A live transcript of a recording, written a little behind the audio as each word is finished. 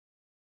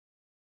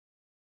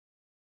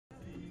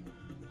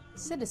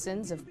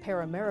Citizens of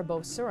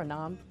Paramaribo,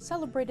 Suriname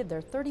celebrated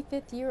their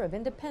 35th year of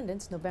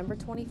independence November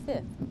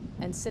 25th,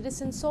 and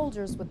citizen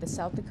soldiers with the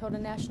South Dakota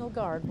National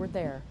Guard were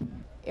there.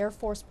 Air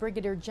Force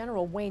Brigadier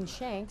General Wayne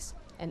Shanks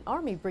and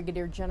Army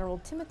Brigadier General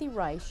Timothy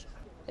Reich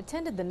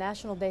attended the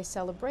National Day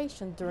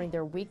celebration during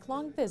their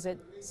week-long visit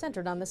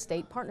centered on the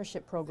State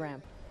Partnership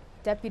Program.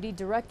 Deputy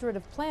Directorate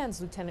of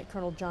Plans Lieutenant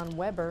Colonel John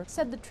Weber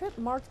said the trip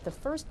marked the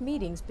first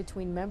meetings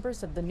between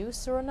members of the new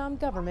Suriname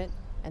government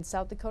and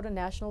South Dakota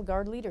National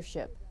Guard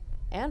leadership,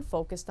 and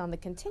focused on the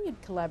continued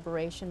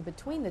collaboration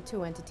between the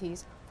two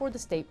entities for the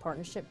State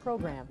Partnership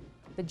Program.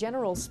 The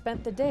generals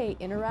spent the day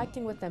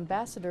interacting with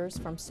ambassadors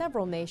from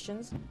several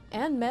nations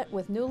and met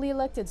with newly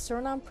elected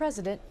Suriname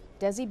President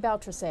Desi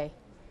Boutresse.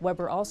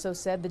 Weber also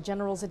said the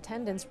generals'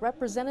 attendance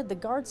represented the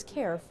Guard's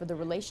care for the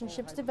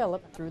relationships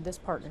developed through this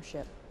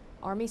partnership.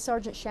 Army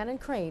Sergeant Shannon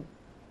Crane,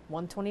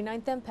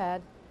 129th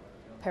MPAD,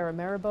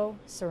 Paramaribo,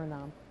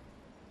 Suriname.